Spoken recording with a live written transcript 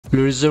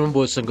Ladies and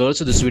boys and girls,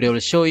 so this video will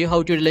show you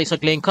how to utilize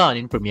Saqlain Khan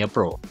in Premiere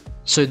Pro.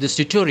 So in this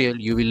tutorial,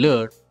 you will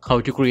learn how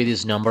to create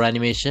this number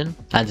animation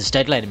and this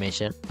title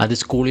animation and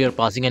this cool ear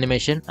passing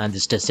animation and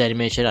this test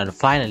animation and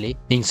finally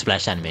ink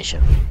splash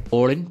animation,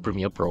 all in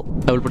Premiere Pro.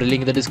 I will put a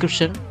link in the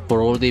description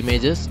for all the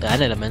images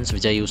and elements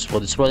which I used for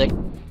this project.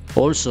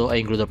 Also, I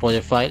include the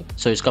project file,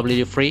 so it's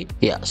completely free.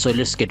 Yeah, so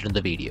let's get into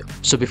the video.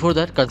 So before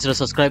that, consider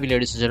subscribing,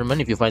 ladies and gentlemen,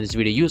 if you find this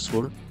video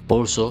useful.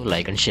 Also,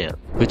 like and share.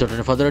 Without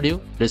any further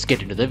ado, let's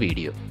get into the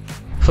video.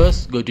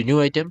 First, go to New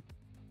Item,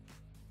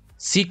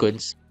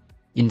 Sequence,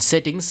 in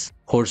Settings,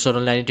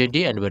 Horizontal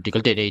 920 and Vertical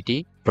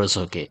 1080, press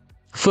OK.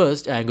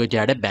 First, I am going to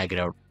add a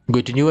background.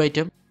 Go to New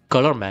Item,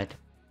 Color Matte,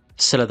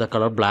 select the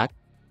color black,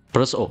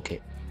 press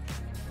OK.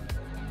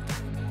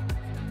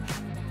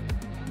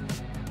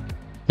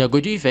 Now go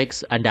to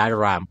Effects and add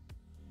ramp.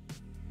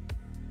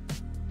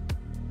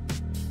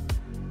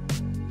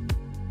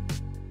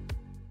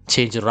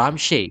 Change the ramp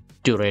shape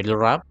to radial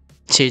ramp.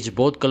 Change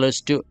both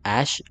colors to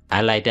ash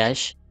and light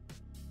ash.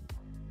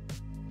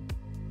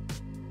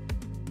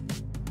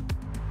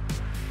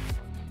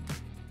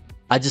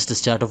 Adjust the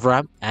start of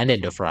ramp and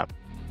end of ramp.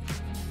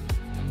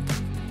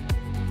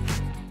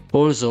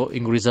 Also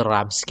increase the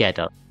ramp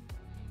scatter.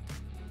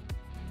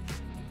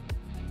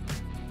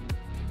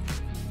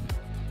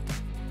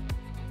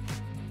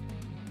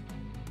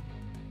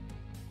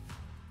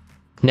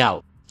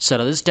 Now,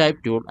 select this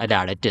type tool and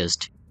add a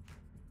text.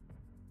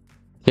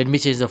 Let me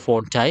change the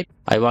font type.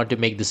 I want to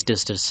make this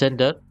text at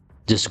center.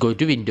 Just go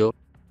to Window,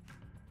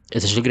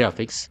 Essential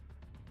Graphics.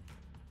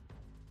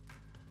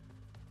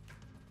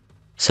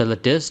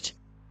 Select text.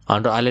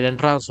 Under Align and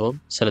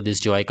Transform, select these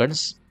two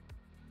icons.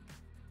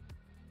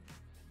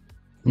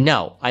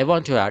 Now, I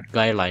want to add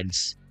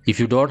guidelines. If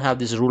you don't have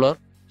this ruler,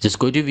 just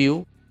go to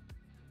View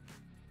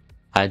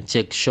and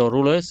check Show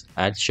Rulers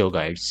and Show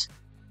Guides.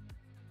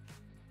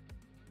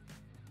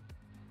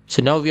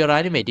 So now we are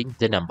animating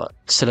the number.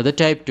 Select the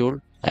type tool,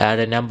 add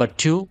a number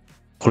 2,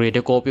 create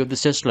a copy of the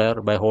text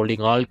layer by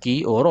holding Alt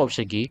key or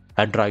Option key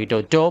and drag it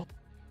on top.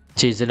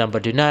 Change the number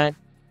to 9.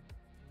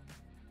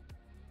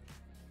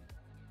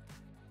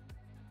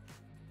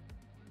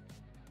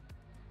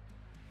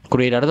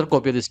 Create another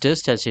copy of this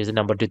text and change the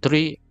number to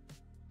 3.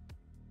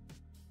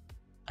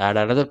 Add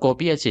another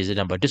copy and change the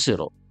number to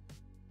 0.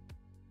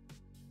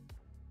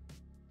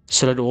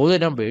 Select all the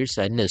numbers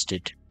and nest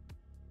it.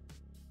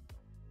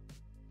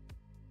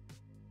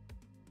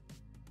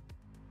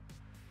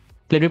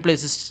 Let me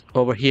place this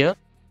over here.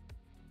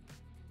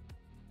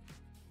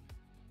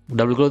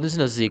 Double click this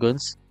in a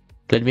sequence.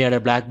 Let me add a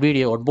black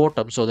video on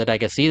bottom so that I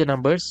can see the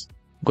numbers.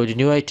 Go to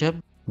New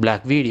Item,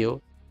 Black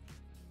Video.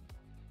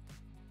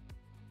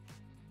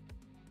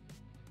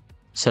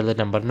 Select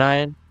the number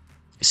 9.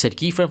 Set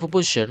keyframe for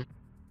position.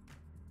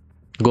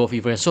 Go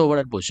keyframes over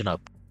and position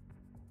up.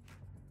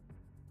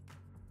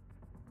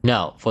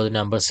 Now for the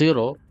number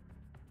 0.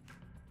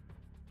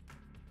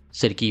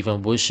 Set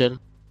keyframe position.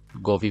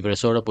 Go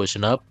keyframes over,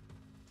 position up.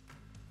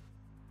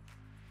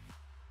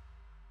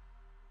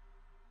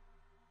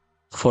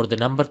 For the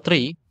number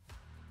 3,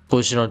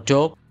 position on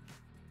top.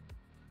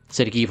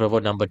 Set keyframe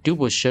for number 2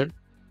 position.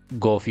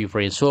 Go few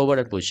frames forward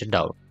and position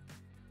down.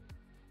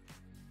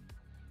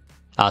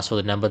 As for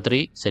the number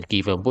 3, set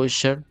keyframe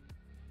position.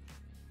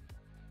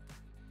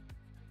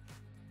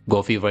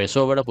 Go few frames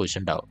forward and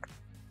position down.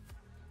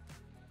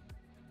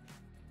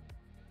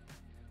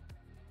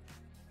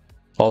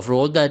 After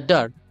all that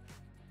done,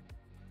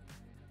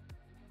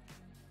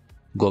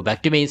 go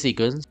back to main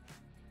sequence.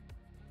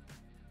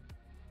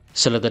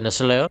 Select the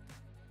nested layer.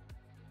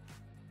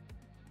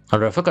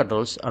 Under Effect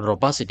Controls, under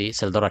Opacity,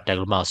 select the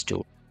rectangle mask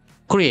tool.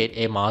 Create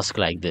a mask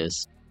like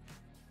this.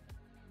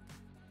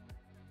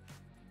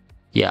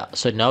 Yeah,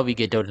 so now we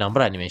get our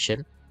number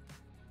animation.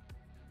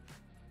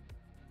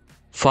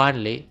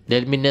 Finally,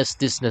 let me nest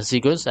this nest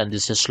sequence and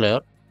this nest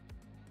layer.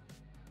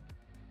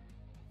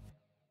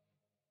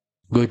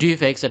 Go to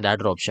Effects and add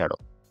Drop Shadow.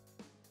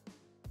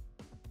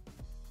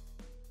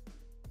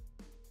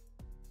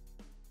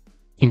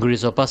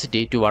 Increase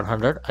opacity to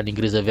 100 and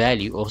increase the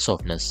value of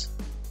softness.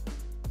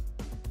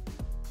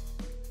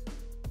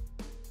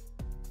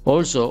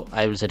 Also,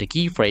 I will set a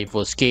keyframe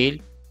for scale.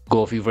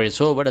 Go a few frames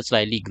forward and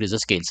slightly increase the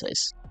scale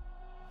size.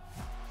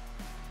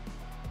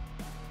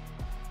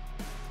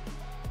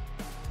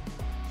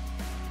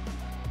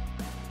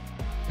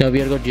 Now we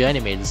are going to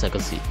animate the circle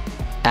C.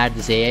 Add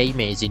this AI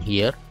image in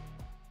here.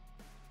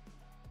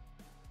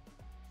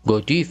 Go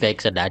to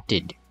Effects and add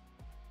Tint.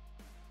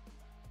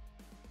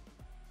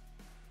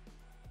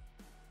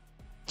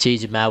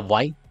 Change map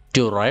white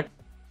to red.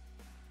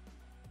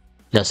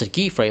 Now set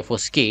keyframe for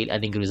scale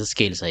and increase the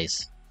scale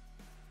size.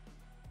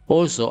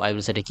 Also, I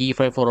will set a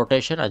keyframe for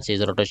rotation and change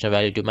the rotation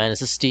value to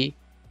 -60.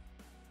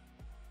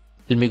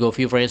 Let me go a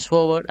few frames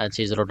forward and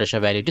change the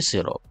rotation value to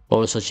 0.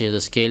 Also change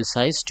the scale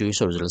size to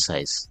its original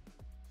size.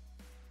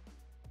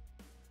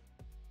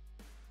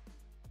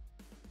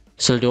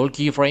 Select all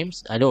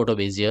keyframes and auto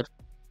bezier.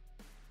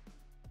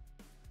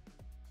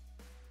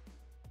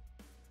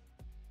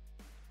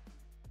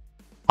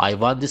 I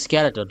want this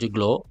character to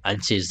glow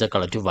and change the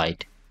color to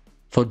white.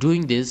 For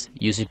doing this,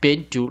 using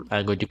pen tool,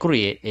 I'm going to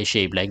create a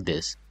shape like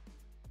this.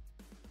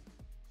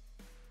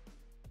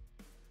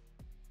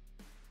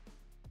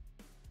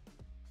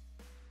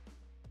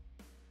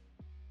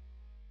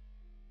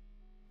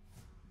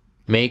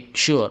 Make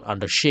sure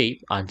under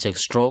shape, uncheck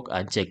stroke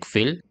and check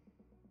fill.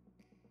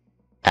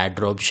 Add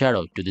drop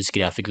shadow to this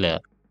graphic layer.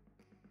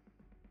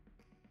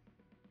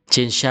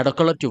 Change shadow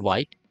color to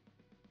white.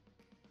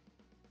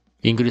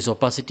 Increase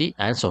opacity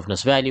and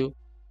softness value.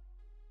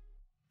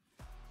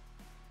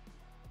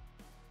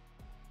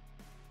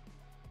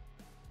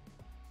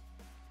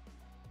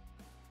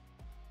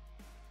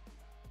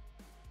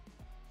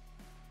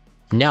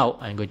 Now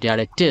I'm going to add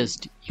a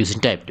text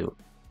using type tool.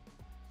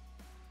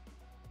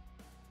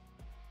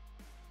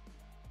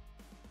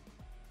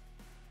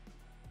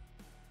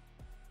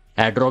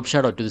 Add drop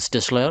shadow to this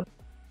text layer.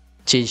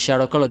 Change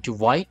shadow color to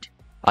white.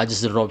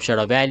 Adjust the drop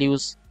shadow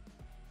values.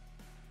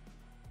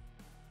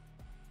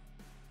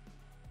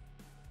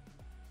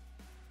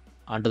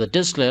 Under the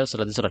text layer,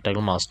 select this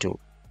rectangle mask tool.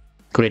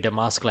 Create a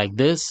mask like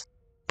this.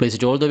 Place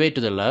it all the way to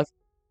the left.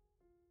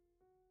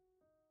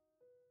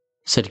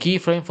 Set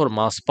keyframe for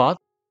mask path.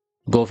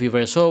 Go few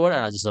frames over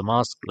and adjust the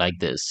mask like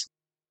this.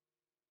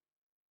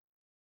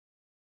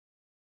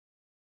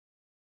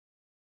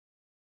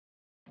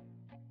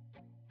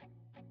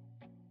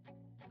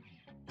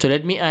 So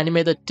let me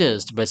animate the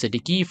text by setting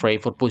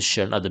keyframe for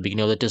position at the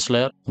beginning of the text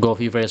layer. Go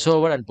few frames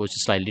over and push it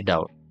slightly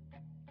down.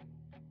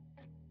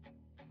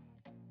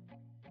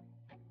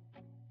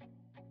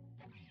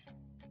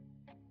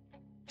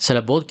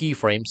 Select both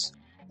keyframes.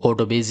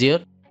 Auto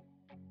Bezier.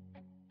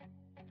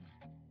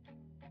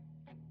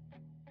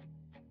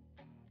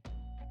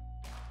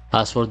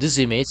 As for this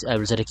image, I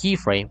will set a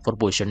keyframe for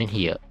positioning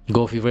here.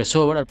 Go few frames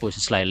over and push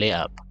it slightly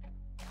up.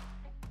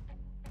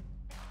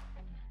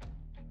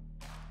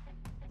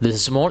 There's a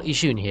small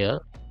issue in here.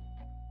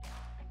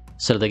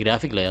 Select the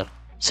graphic layer.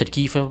 Set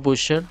keyframe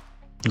position.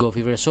 Go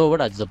few frames over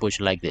and adjust the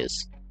position like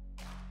this.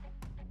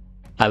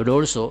 I would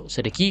also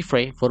set a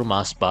keyframe for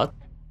mask path.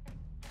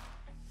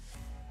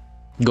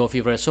 Go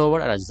few frames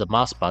over and adjust the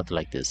mask path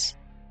like this.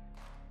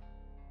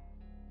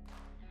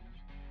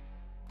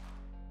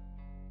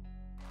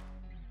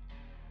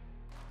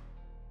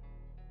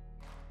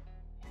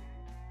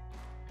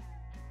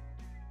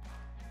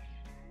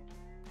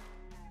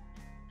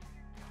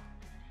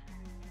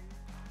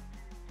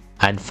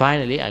 And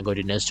finally, I'm going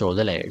to nest all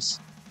the layers.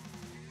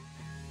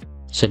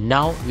 So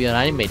now we are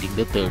animating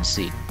the third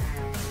scene.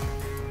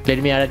 Let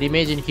me add an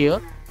image in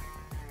here.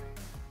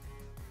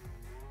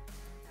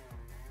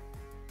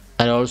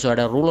 And also add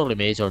a ruler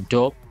image on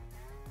top.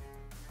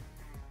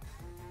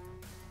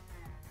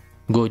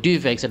 Go to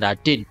effects and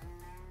add tint.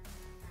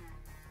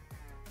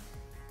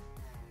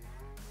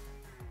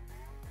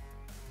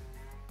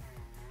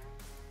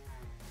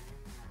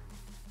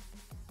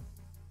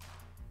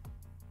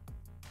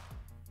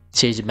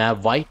 Change map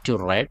white to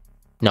red.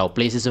 Now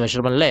place this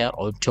measurement layer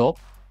on top.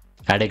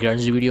 Add a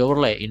grunge video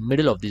overlay in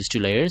middle of these two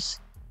layers.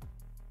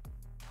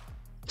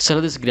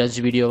 Select this grunge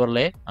video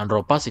overlay. Under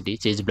opacity,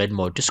 change blend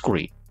mode to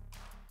screen.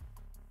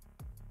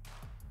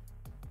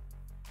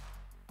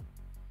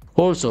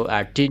 Also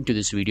add tint to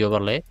this video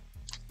overlay.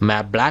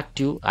 Map black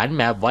to and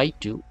map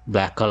white to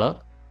black color.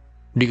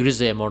 Decrease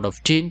the amount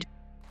of tint.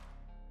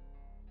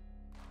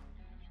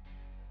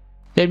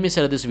 Let me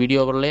select this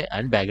video overlay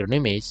and background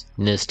image.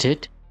 Nest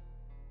it.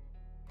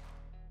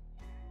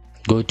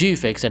 Go to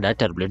effects and add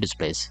turbulent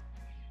displays.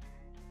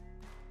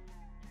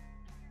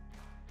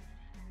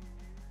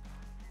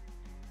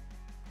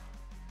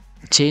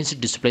 Change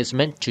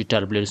displacement to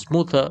turbulent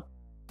smoother.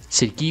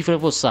 Set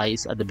keyframe for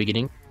size at the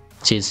beginning.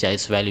 Change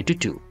size value to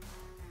 2.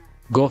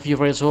 Go few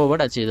frames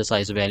forward and change the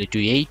size value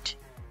to 8.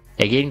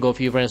 Again go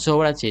few frames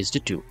forward and change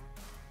to 2.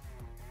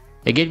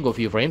 Again go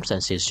few frames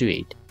and change to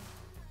 8.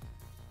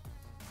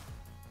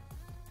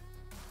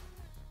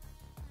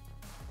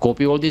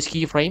 Copy all these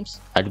keyframes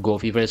and go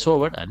few frames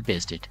forward and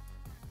paste it.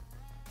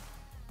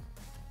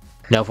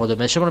 Now for the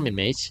measurement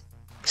image,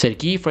 set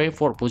keyframe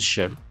for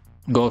position.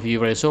 Go few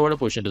frames forward and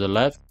position to the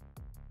left.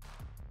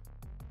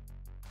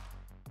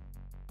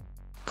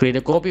 Create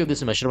a copy of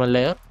this measurement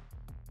layer.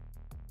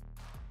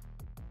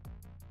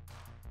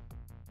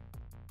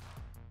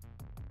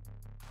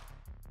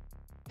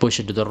 Push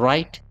it to the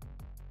right.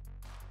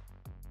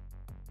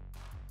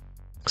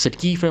 Set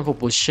keyframe for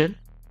position.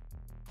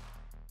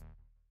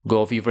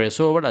 Go a few frames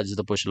forward, adjust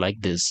the position like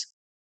this.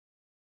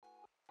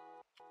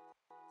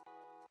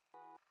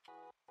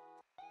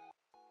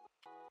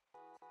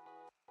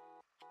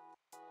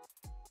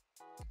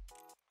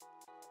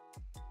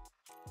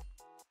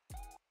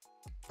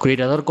 Create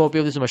another copy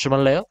of this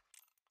measurement layer.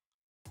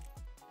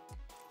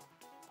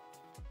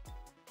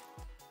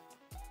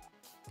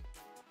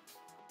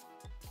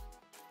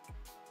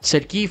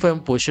 Set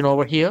keyframe position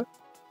over here.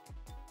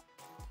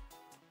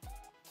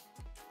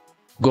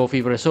 Go a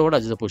few frames forward,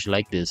 adjust the position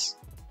like this.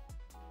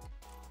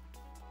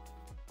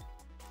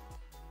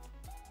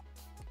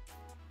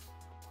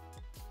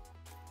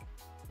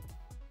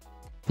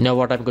 Now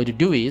what I'm going to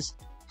do is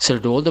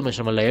select all the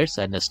measurement layers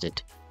and nest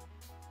it.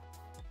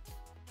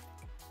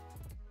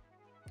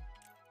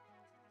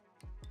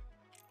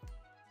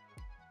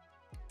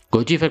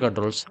 Go to Effect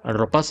Controls,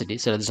 under Opacity,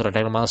 select this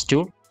rectangle mask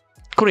tool.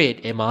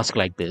 Create a mask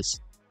like this.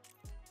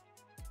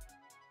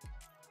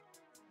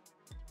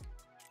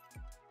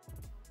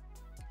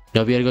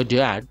 Now we are going to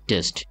add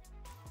test.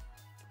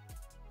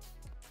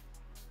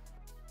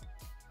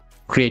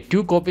 Create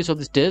 2 copies of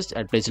this test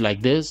and place it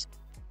like this.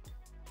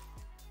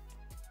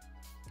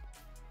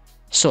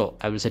 So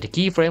I will set a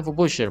keyframe for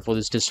position for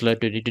this test layer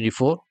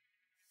 2024.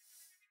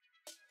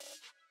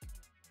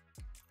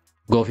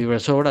 Go fewer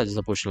forward, adjust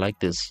the position like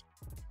this.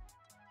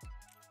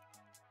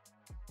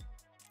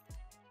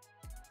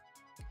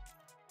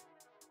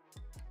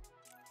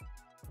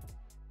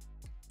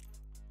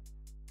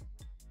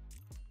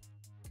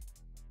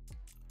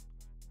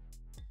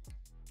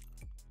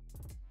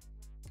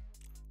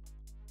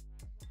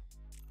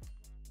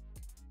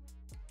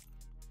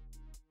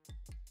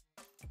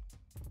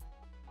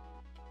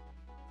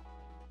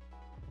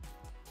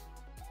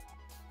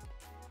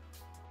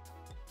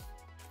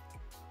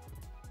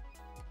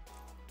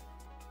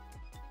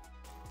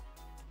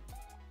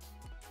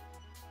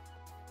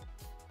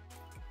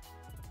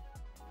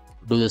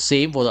 Do the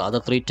same for the other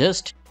 3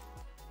 tests.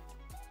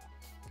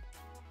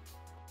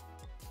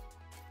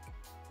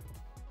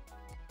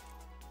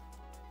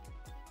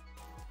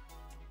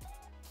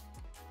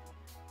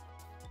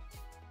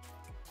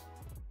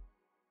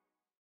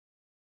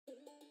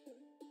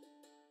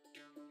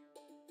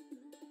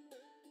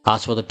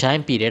 As for the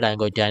time period, I am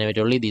going to animate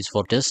only these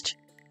 4 tests.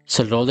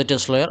 Select all the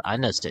test layer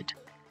and nest it.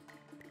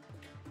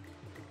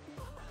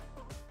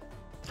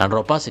 Under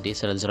Opacity,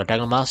 select this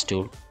rectangle mask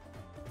tool.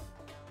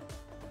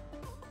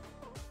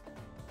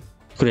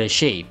 Create a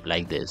shape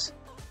like this.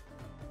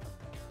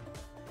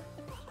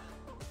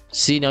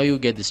 See, now you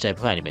get this type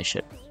of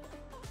animation.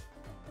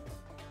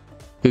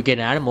 You can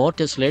add more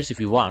test layers if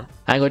you want.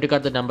 I'm going to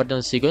cut the number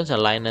 10 sequence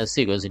and line as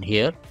sequence in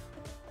here.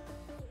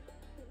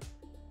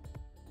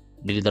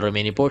 Delete the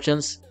remaining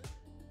portions.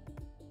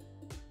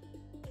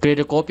 Create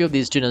a copy of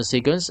these 2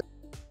 sequence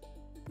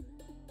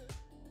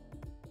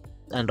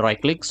and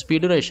right click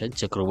speed duration,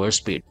 check reverse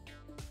speed.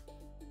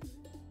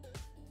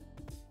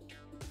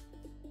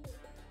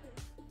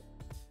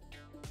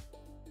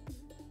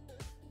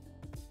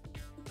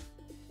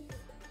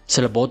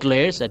 Select both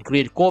layers and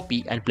create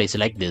copy and place it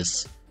like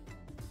this.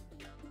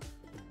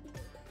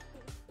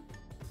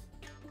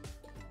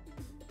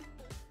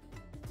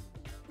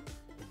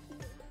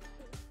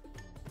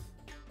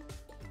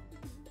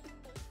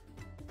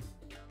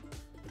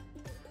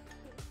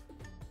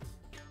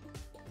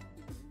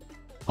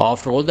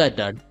 After all that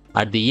done,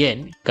 at the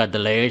end, cut the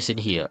layers in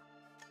here.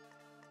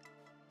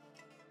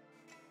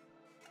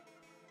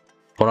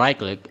 Right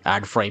click,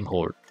 add frame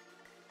hold.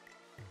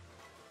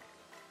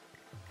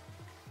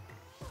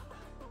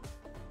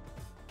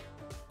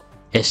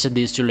 Extend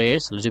these 2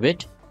 layers a little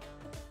bit.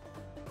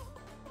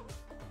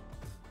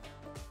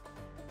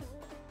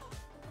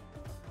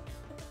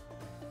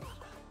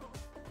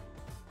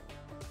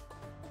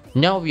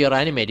 Now we are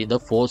animating the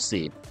 4th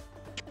scene.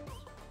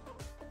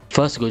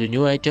 First go to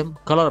New Item,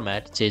 Color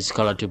Matte, change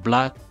color to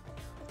black.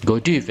 Go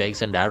to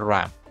Effects and add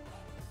Ramp.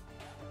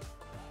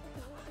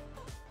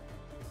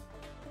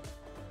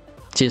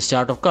 Change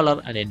start of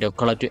color and end of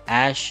color to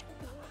ash.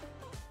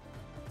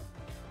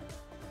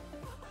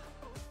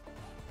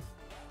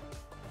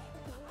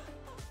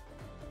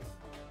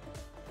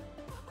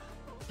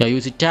 Now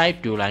use the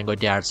type tool. I'm going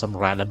to add some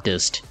random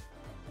text.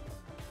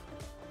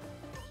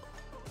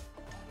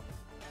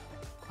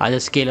 Add the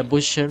scale and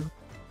position.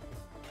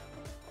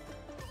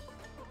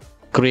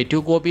 Create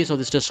 2 copies of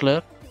this test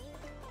layer.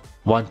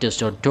 1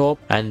 test on top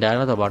and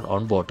another one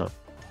on bottom.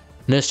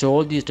 Nest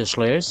all these test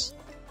layers.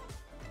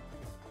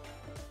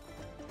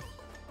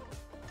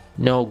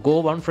 Now go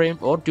 1 frame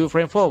or 2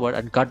 frame forward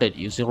and cut it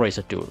using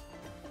razor tool.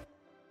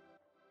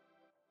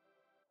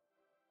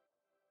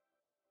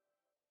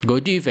 Go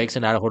to Effects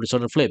and add a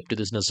horizontal flip to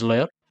this nested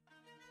layer.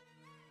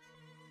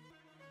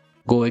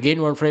 Go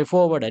again 1 frame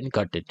forward and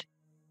cut it.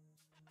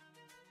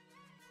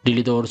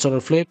 Delete the horizontal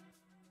flip.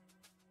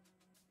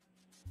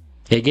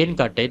 Again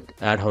cut it,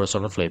 add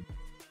horizontal flip.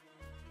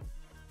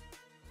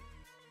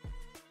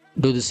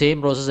 Do the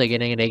same process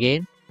again and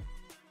again.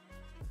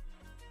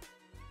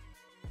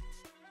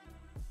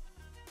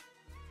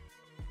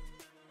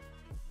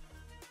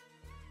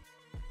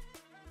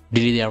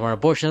 Delete the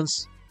unwanted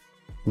portions.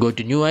 Go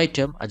to New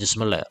Item,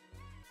 Adjustment Layer.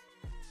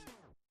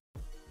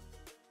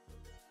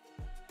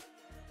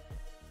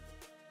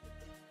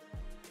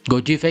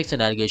 Go to Effects and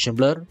Navigation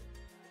Blur.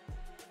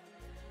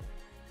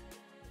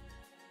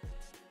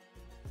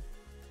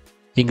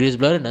 Increase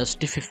blurriness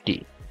to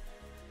 50.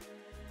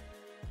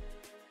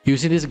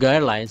 Using these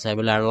guidelines, I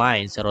will add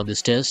lines around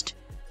this test.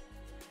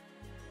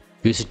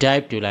 Use the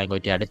type tool, I'm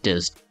going to add a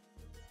test.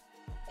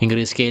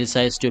 Increase scale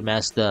size to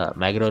match the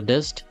background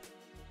test.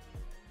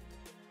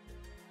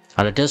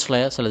 On the test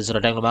layer, select the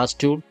rectangle mask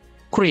tool.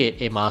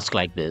 Create a mask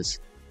like this.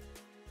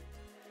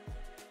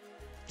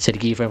 Set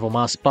keyframe for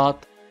mask path.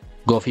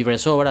 Go a few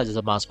frames over, adjust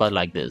the mask path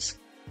like this.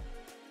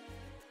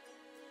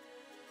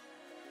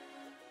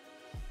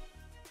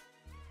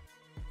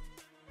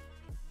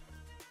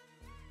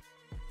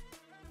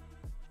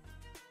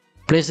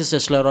 Place this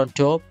test layer on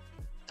top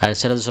and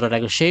select this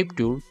rectangle shape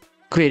tool.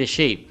 Create a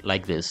shape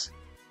like this.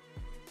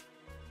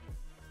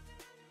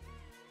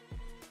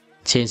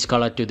 Change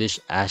color to this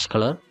ash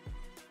color.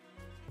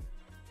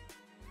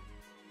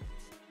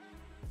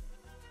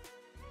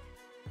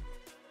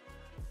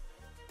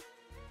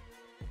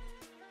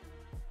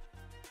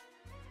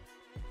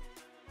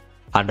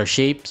 Under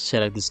shape,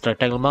 select this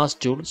rectangle mask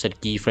tool, set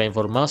keyframe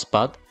for mask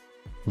path.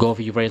 Go a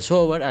few frames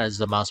forward and adjust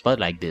the mask path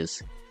like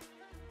this.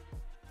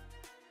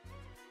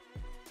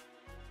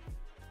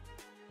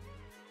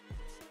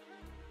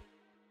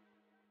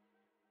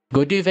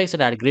 Go to effects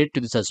and add grid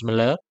to this adjustment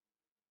layer.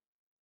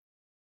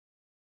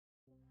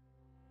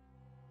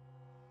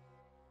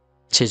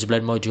 Change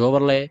blend mode to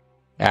overlay.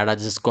 Add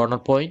this corner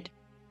point.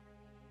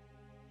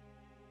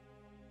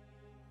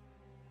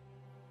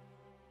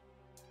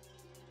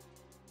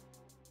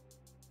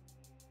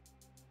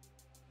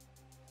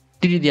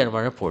 Delete the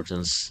environment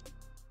portions.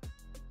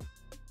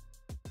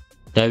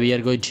 Now we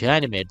are going to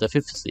animate the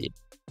fifth scene.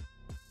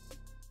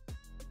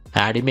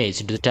 Add image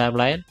into the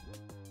timeline.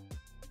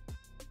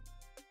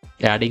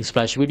 Adding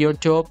splash video on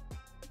top.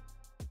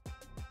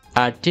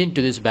 Add tint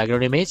to this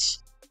background image.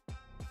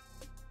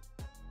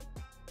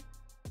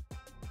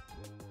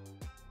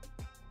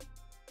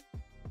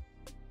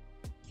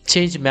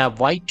 Change map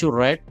white to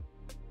red.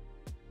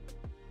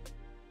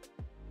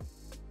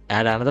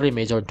 Add another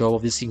image on top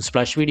of this ink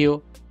splash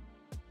video.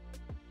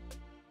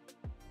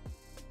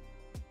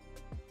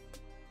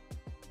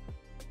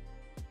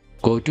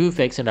 Go to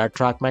effects and add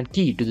trackman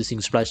key to this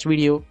ink splash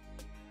video.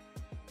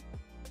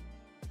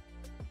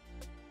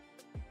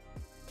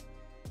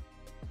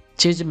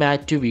 Change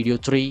matte to video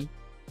 3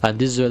 and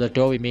this is where the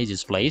top image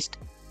is placed.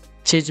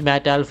 Change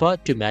matte alpha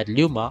to matte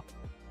luma.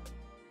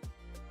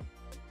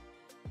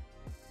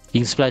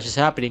 Ink splash is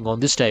happening on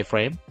this time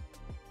frame.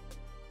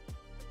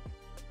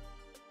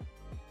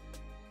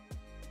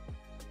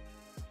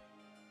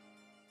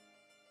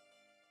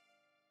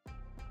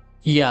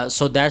 Yeah,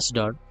 so that's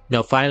done.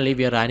 Now finally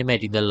we are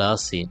animating the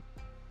last scene.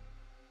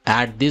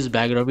 Add this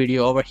background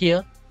video over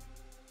here.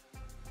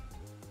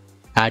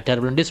 Add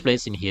turbulent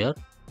displays in here.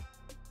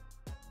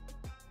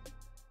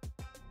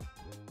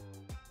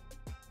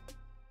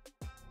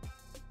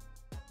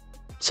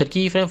 Set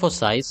keyframe for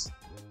size.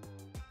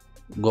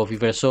 Go a few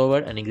frames over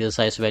and increase the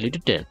size value to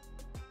 10.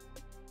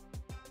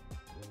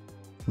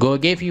 Go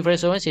again a few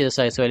frames over and change the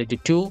size value to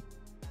 2.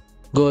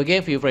 Go again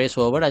a few frames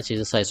over and change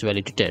the size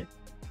value to 10.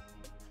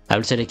 I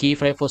will set a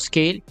keyframe for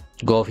scale.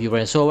 Go a few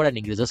frames over and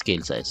increase the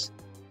scale size.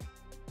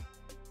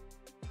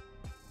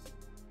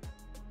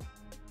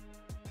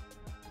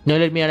 Now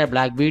let me add a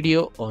black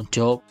video on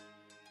top.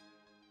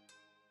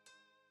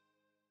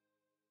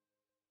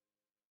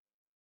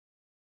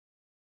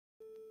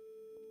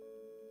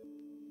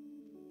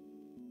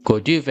 Go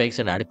to effects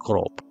and add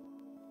crop.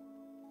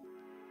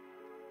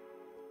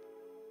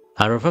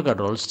 Under for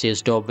controls,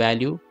 change top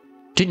value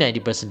to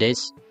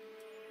 90%.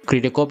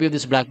 Create a copy of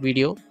this black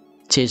video.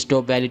 Change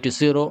top value to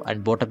 0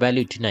 and bottom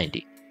value to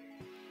 90.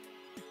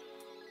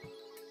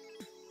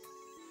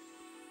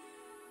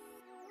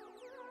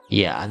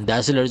 Yeah, and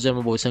that's it, ladies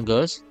and boys and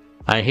girls.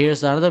 And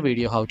here's another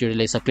video how to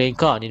relay Saqlain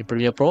Khan in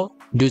Premiere Pro.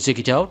 Do check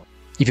it out.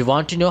 If you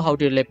want to know how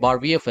to relay bar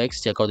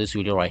VFX, check out this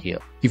video right here.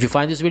 If you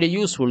find this video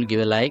useful,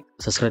 give a like,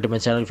 subscribe to my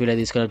channel if you like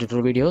these kind of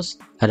tutorial videos,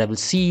 and I will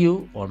see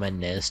you on my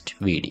next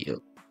video.